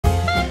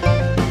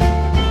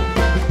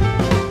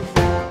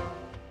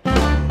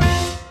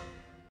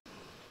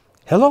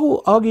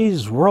Hello,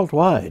 Augies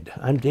worldwide.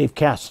 I'm Dave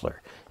Kassler,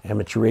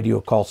 amateur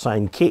radio call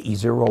sign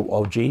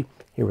KE0OG,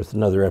 here with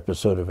another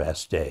episode of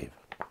Ask Dave.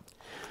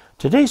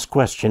 Today's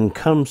question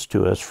comes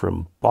to us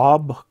from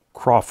Bob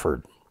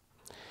Crawford,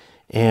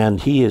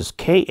 and he is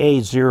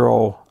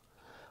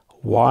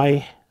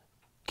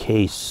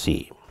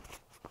KA0YKC.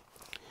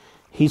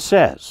 He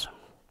says,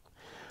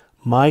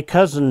 my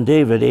cousin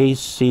David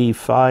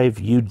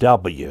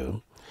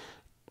AC5UW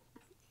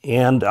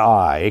and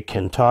I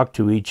can talk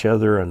to each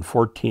other on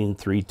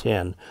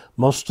 14310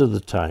 most of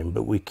the time,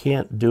 but we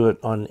can't do it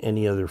on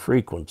any other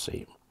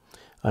frequency.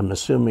 I'm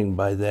assuming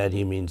by that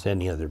he means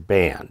any other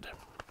band.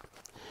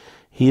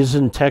 He is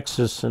in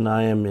Texas and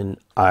I am in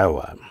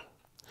Iowa.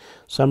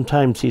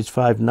 Sometimes he's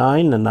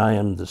 5'9" and I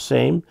am the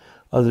same.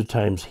 Other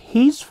times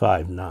he's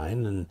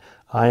 5'9" and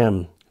I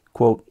am,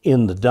 quote,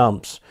 in the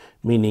dumps,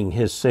 meaning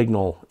his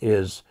signal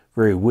is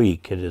very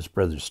weak at his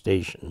brother's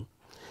station.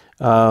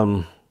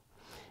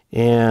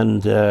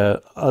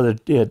 Other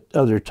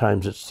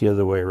times it's the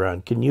other way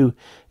around. Can you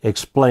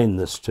explain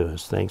this to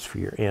us? Thanks for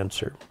your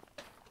answer.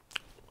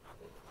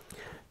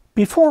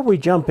 Before we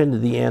jump into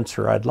the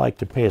answer, I'd like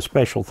to pay a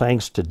special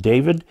thanks to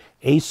David,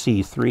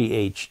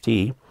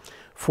 AC3HT,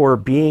 for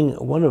being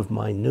one of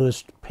my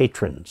newest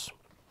patrons.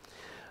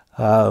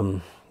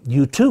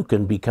 You too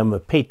can become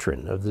a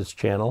patron of this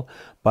channel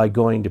by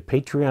going to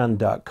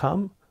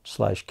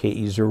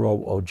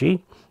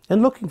patreon.com/KE0OG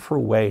and looking for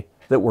a way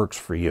that works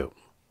for you.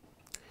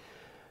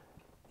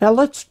 Now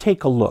let's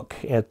take a look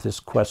at this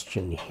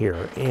question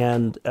here,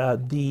 and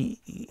the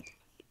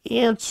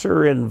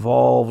answer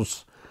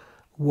involves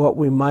what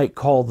we might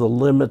call the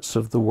limits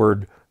of the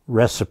word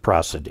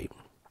reciprocity.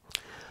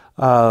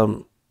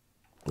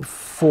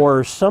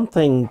 For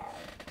something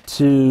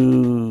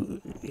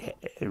to,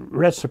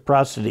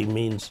 reciprocity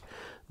means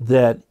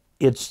that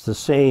it's the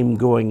same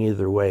going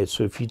either way.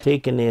 So if you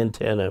take an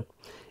antenna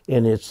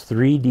and it's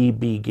 3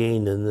 dB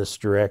gain in this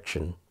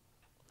direction,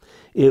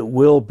 it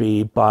will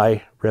be,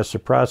 by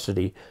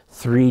reciprocity,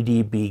 3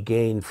 dB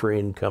gain for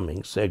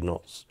incoming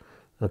signals,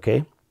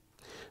 okay?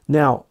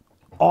 Now,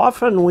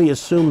 often we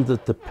assume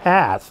that the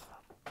path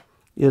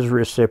is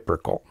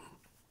reciprocal,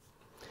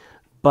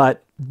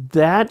 but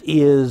that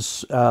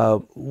is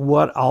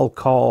what I'll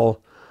call,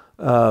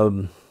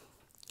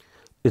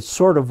 it's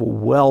sort of a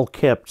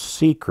well-kept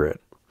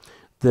secret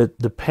that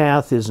the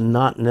path is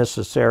not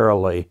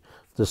necessarily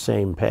the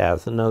same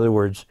path. In other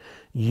words,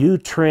 you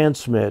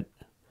transmit,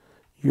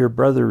 your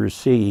brother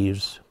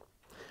receives,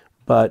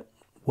 but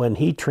when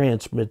he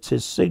transmits,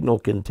 his signal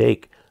can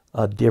take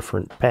a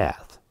different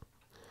path,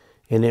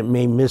 and it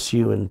may miss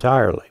you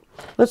entirely.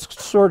 Let's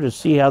sort of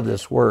see how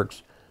this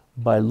works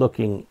by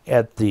looking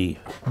at the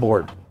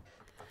board.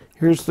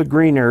 Here's the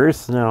green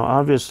Earth. Now,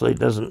 obviously, it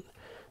doesn't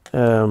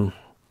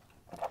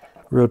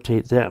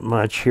rotate that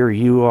much. Here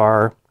you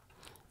are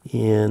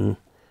in,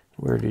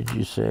 where did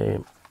you say?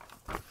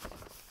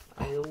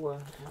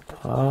 Iowa.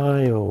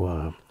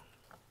 Iowa.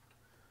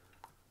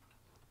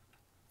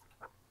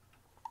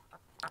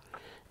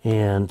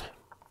 And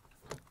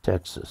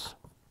Texas.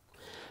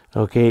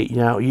 Okay,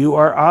 now you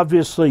are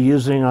obviously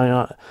using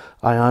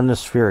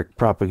ionospheric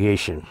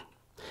propagation.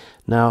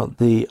 Now,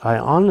 the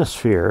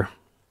ionosphere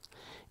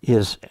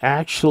is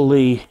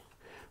actually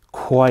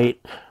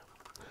quite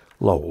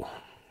low.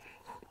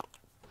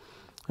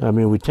 I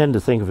mean, we tend to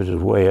think of it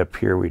as way up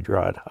here, we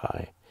draw it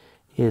high.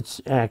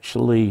 It's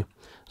actually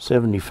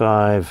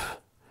 75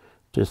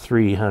 to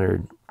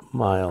 300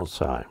 miles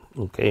high,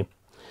 okay?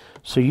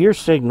 So your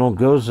signal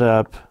goes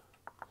up,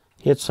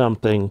 hits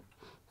something,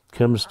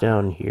 comes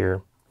down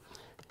here,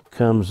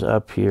 comes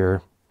up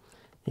here,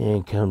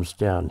 and comes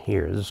down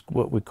here. This is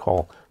what we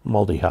call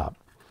multi-hop.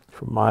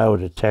 From Iowa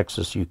to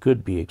Texas, you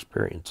could be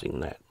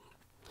experiencing that.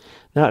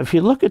 Now, if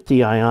you look at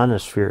the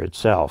ionosphere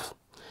itself,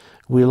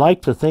 we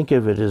like to think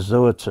of it as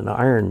though it's an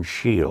iron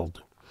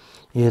shield.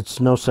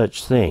 It's no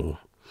such thing.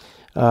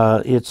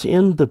 It's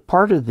in the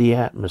part of the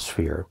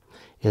atmosphere,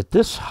 at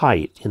this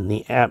height in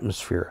the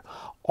atmosphere,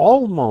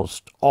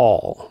 almost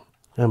all,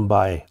 and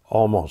by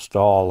almost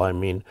all, I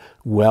mean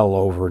well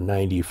over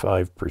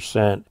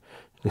 95%,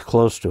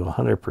 close to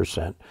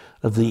 100%,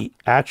 of the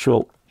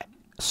actual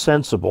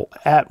sensible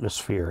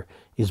atmosphere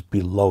is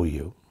below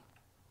you.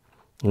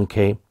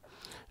 Okay?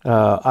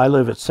 I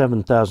live at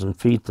 7,000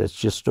 feet. That's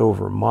just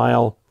over a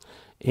mile.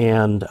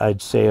 And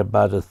I'd say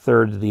about a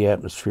third of the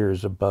atmosphere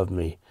is above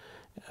me,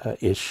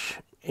 ish,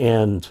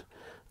 and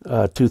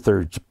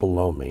 2/3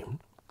 below me.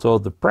 So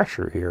the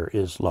pressure here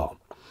is low.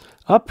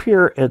 Up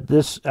here at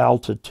this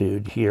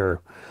altitude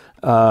here,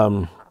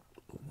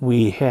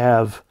 we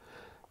have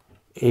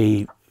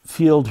a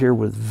field here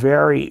with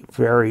very,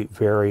 very,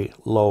 very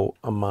low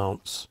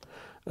amounts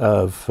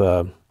of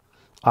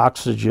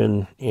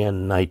oxygen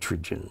and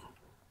nitrogen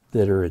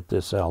that are at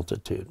this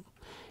altitude.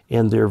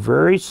 And they're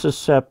very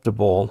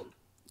susceptible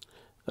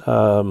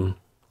to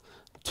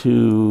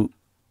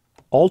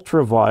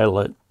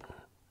ultraviolet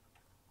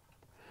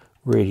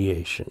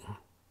radiation.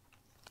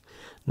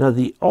 Now,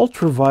 the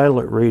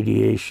ultraviolet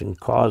radiation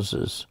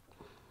causes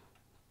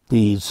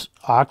these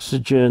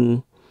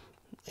oxygen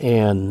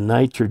and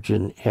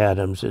nitrogen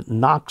atoms, it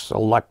knocks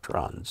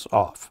electrons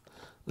off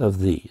of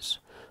these.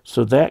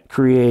 So that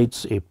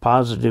creates a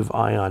positive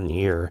ion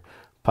here,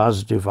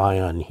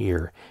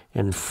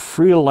 and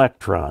free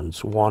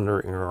electrons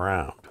wandering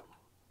around.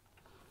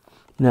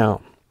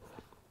 Now,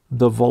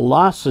 the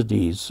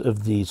velocities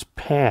of these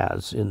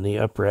paths in the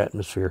upper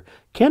atmosphere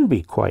can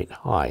be quite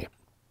high,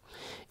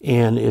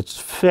 and it's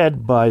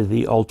fed by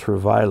the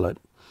ultraviolet.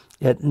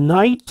 At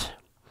night,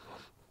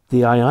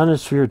 the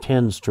ionosphere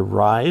tends to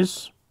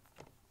rise,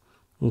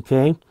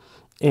 okay?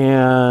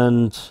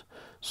 And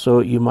so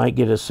you might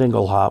get a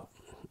single hop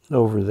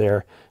over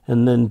there,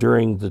 and then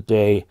during the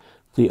day,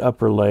 the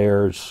upper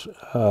layers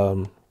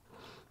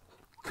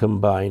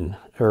combine,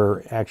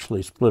 or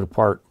actually split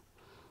apart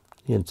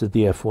into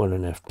the F1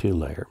 and F2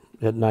 layer.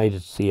 At night,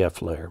 it's the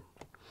F layer.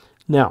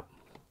 Now,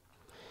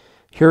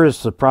 here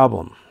is the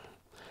problem.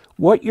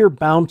 What you're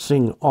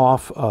bouncing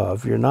off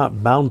of, you're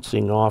not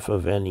bouncing off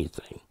of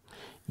anything.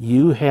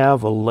 You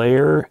have a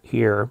layer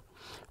here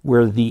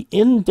where the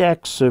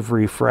index of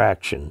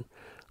refraction,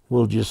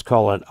 we'll just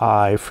call it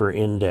I for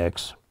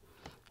index,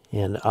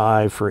 and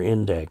I for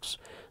index.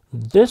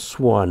 This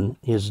one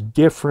is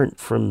different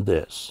from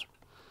this.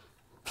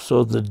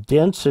 So the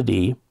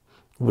density,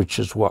 which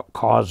is what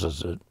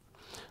causes it,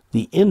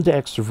 the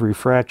index of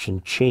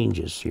refraction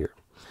changes here.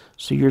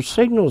 So your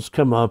signals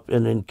come up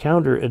and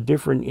encounter a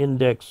different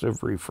index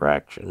of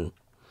refraction.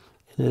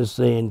 And as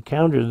they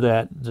encounter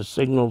that, the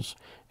signals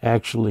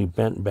actually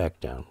bent back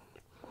down.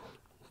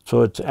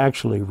 So it's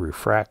actually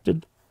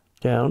refracted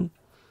down.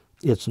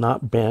 It's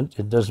not bent.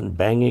 It doesn't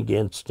bang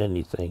against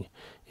anything.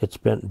 It's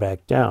bent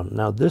back down.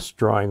 Now this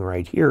drawing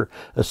right here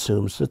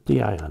assumes that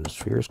the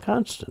ionosphere is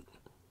constant.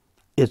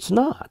 It's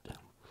not.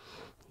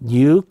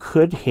 You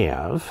could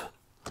have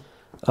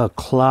a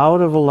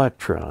cloud of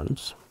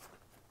electrons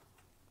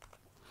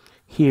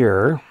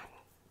here,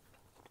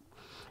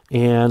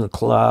 and a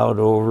cloud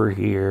over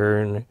here,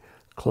 and a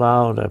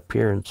cloud up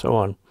here, and so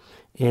on.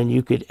 And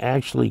you could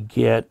actually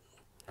get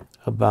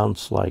a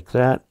bounce like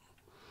that.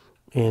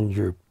 And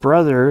your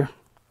brother,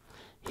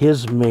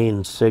 his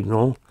main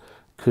signal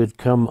could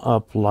come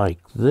up like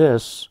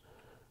this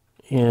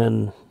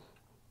and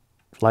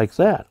like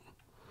that.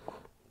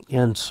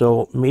 And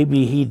so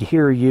maybe he'd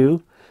hear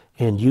you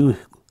and you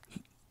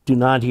do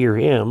not hear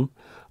him,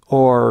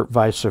 or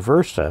vice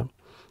versa,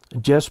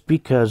 just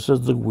because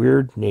of the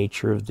weird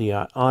nature of the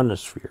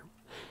ionosphere.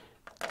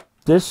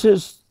 This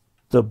is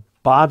the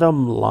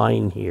bottom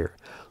line here.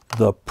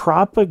 The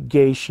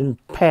propagation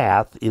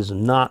path is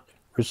not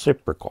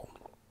reciprocal.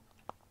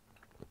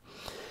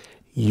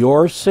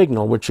 Your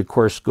signal, which of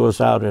course goes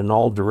out in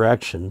all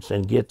directions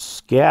and gets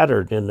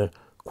scattered in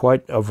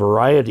quite a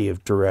variety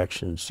of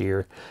directions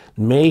here,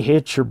 may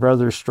hit your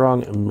brother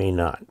strong and may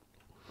not.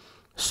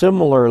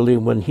 Similarly,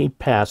 when he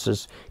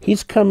passes,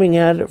 he's coming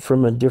at it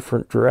from a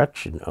different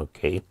direction,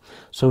 okay?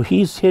 So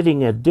he's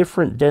hitting a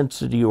different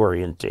density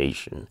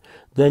orientation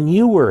than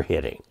you were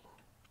hitting.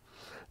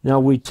 Now,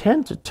 we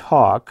tend to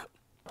talk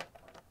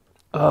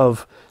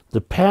of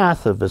the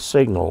path of a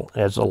signal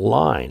as a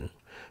line.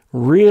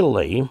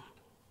 Really,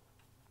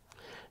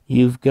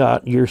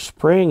 you're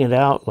spraying it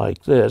out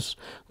like this.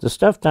 The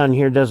stuff down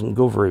here doesn't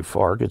go very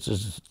far because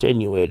it's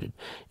attenuated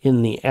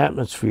in the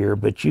atmosphere,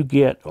 but you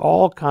get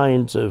all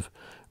kinds of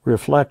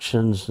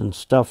reflections and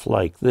stuff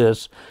like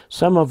this,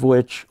 some of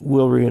which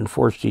will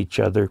reinforce each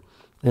other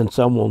and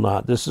some will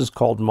not. This is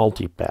called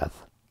multipath.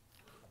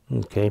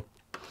 Okay?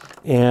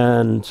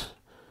 And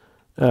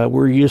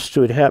we're used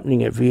to it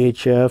happening at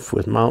VHF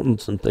with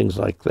mountains and things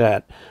like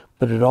that.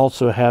 But it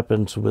also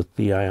happens with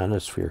the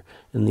ionosphere,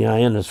 and the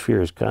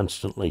ionosphere is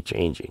constantly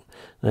changing.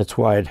 That's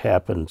why it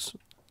happens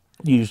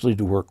usually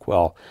to work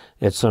well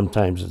at some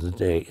times of the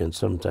day and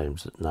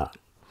sometimes at not.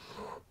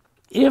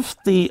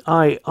 If the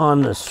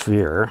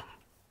ionosphere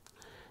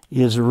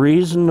is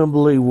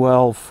reasonably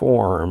well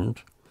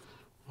formed,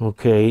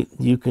 okay,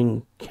 you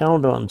can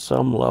count on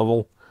some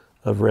level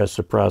of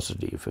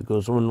reciprocity. If it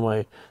goes one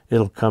way,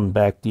 it'll come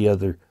back the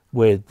other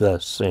way the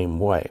same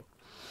way.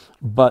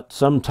 But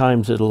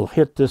sometimes it'll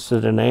hit this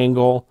at an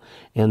angle,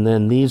 and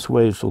then these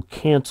waves will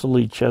cancel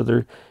each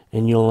other,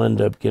 and you'll end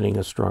up getting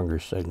a stronger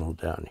signal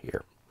down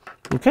here.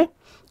 Okay?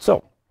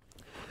 So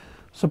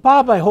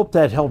Bob, I hope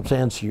that helps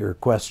answer your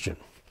question.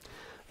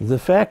 The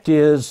fact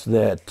is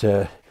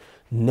that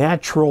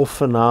natural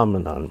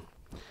phenomenon,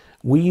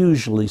 we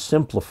usually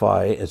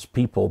simplify as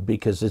people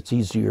because it's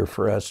easier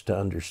for us to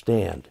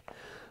understand.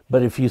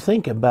 But if you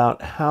think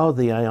about how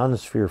the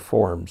ionosphere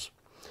forms,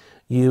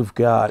 you've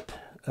got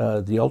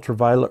the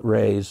ultraviolet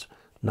rays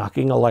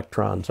knocking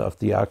electrons off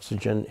the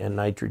oxygen and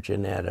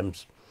nitrogen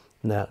atoms.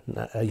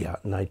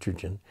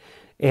 Nitrogen.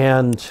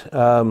 And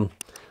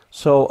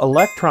so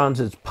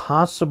electrons, it's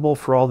possible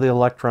for all the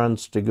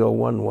electrons to go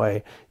one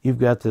way. You've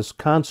got this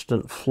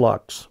constant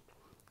flux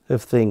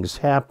of things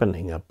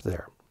happening up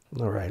there.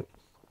 All right.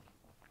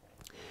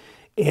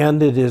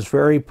 And it is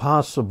very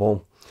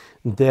possible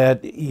that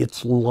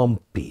it's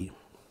lumpy.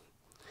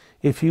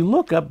 If you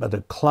look up at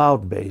a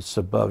cloud base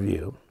above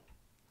you,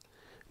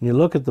 and you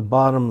look at the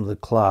bottom of the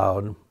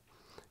cloud,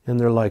 and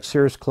they're like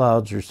cirrus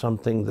clouds or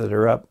something that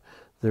are up.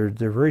 They're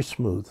very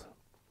smooth.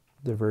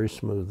 They're very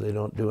smooth. They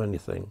don't do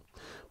anything.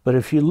 But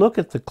if you look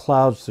at the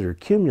clouds that are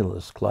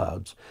cumulus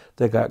clouds,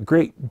 they got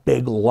great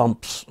big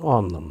lumps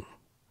on them.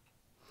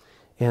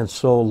 And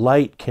so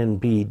light can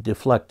be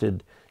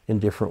deflected in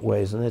different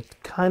ways. And it's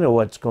kind of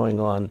what's going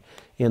on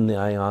in the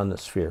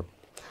ionosphere.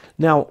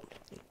 Now,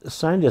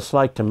 scientists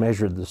like to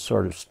measure this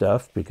sort of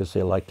stuff because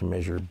they like to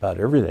measure about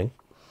everything.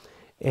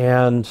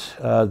 And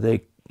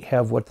they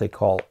have what they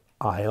call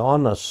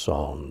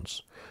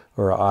ionosones,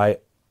 or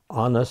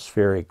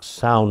ionospheric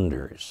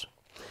sounders.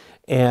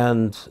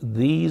 And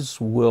these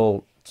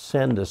will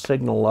send a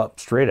signal up,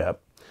 straight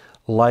up,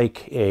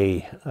 like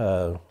a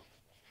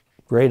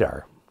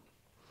radar,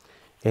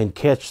 and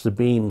catch the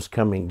beams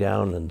coming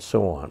down and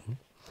so on.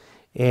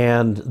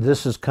 And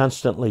this is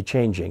constantly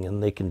changing,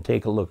 and they can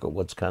take a look at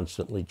what's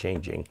constantly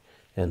changing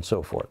and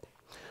so forth.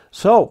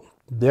 So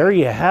there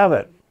you have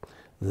it.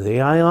 The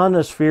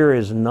ionosphere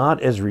is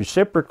not as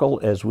reciprocal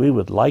as we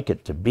would like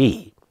it to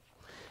be.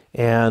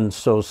 And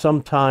so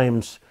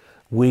sometimes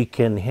we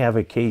can have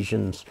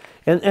occasions,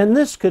 and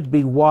this could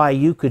be why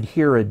you could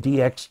hear a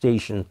DX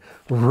station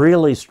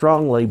really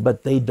strongly,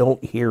 but they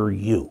don't hear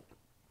you.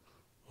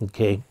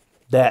 Okay?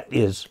 That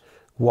is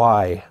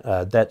why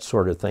that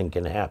sort of thing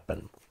can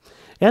happen.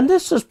 And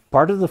this is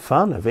part of the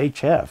fun of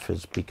HF,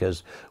 is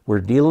because we're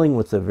dealing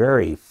with a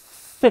very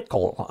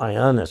fickle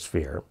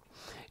ionosphere.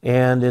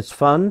 And it's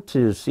fun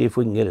to see if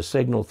we can get a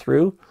signal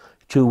through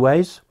two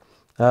ways,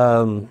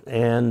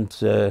 and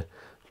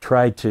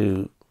try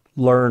to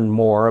learn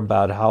more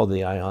about how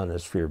the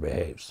ionosphere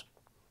behaves.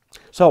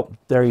 So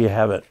there you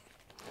have it.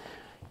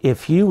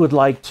 If you would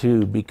like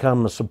to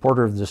become a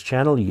supporter of this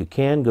channel, you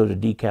can go to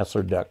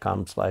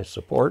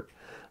dcasler.com/support.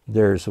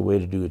 There's a way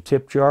to do a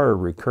tip jar, a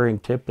recurring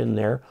tip in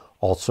there,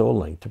 also a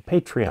link to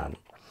Patreon.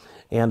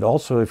 And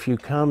also, if you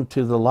come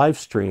to the live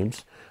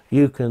streams,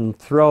 you can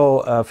throw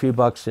a few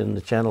bucks in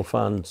the channel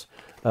funds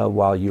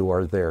while you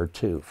are there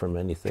too, from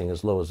anything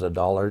as low as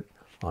 $1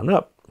 on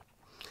up.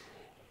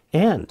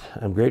 And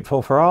I'm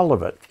grateful for all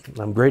of it.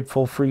 I'm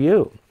grateful for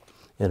you.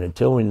 And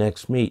until we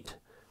next meet,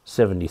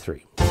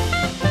 73.